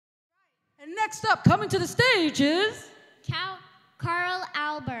Next up, coming to the stage is... Count Carl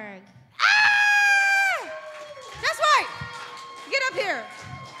Alberg. Ah! That's right. Get up here.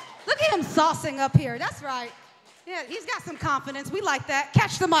 Look at him saucing up here. That's right. Yeah, he's got some confidence. We like that.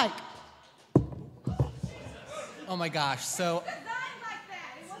 Catch the mic. Oh my gosh, so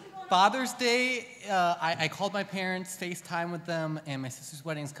Father's Day, I called my parents, FaceTime with them, and my sister's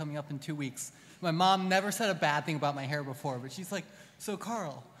wedding is coming up in 2 weeks. My mom never said a bad thing about my hair before, but she's like, so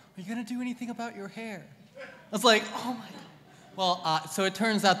Carl, are you gonna do anything about your hair? I was like, oh my God. Well, so it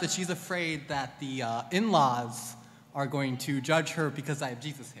turns out that she's afraid that the in-laws are going to judge her because I have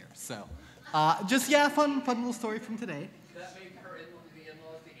Jesus hair. So, just, yeah, fun little story from today. Does that make her the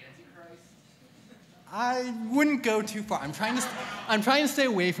in-laws the Antichrist? I wouldn't go too far. I'm trying to stay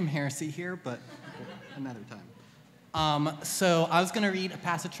away from heresy here, but another time. So I was going to read a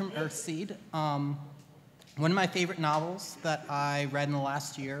passage from Earthseed. One of my favorite novels that I read in the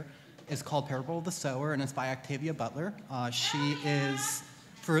last year is called Parable of the Sower, and it's by Octavia Butler. She is,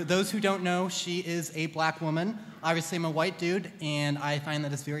 for those who don't know, she is a black woman. Obviously, I'm a white dude, and I find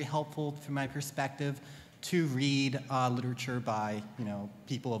that it's very helpful from my perspective to read literature by,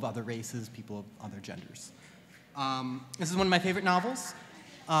 people of other races, people of other genders. This is one of my favorite novels,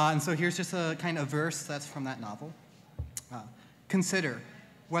 and so here's just a kind of verse that's from that novel. Consider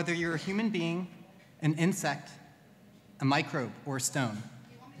whether you're a human being, an insect, a microbe, or a stone.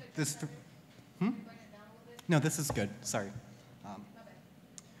 No, this is good. Sorry.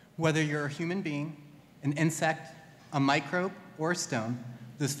 Whether you're a human being, an insect, a microbe, or a stone,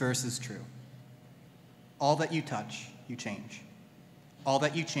 this verse is true. All that you touch, you change. All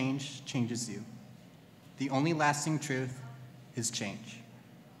that you change, changes you. The only lasting truth is change.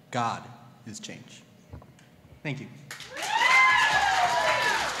 God is change. Thank you.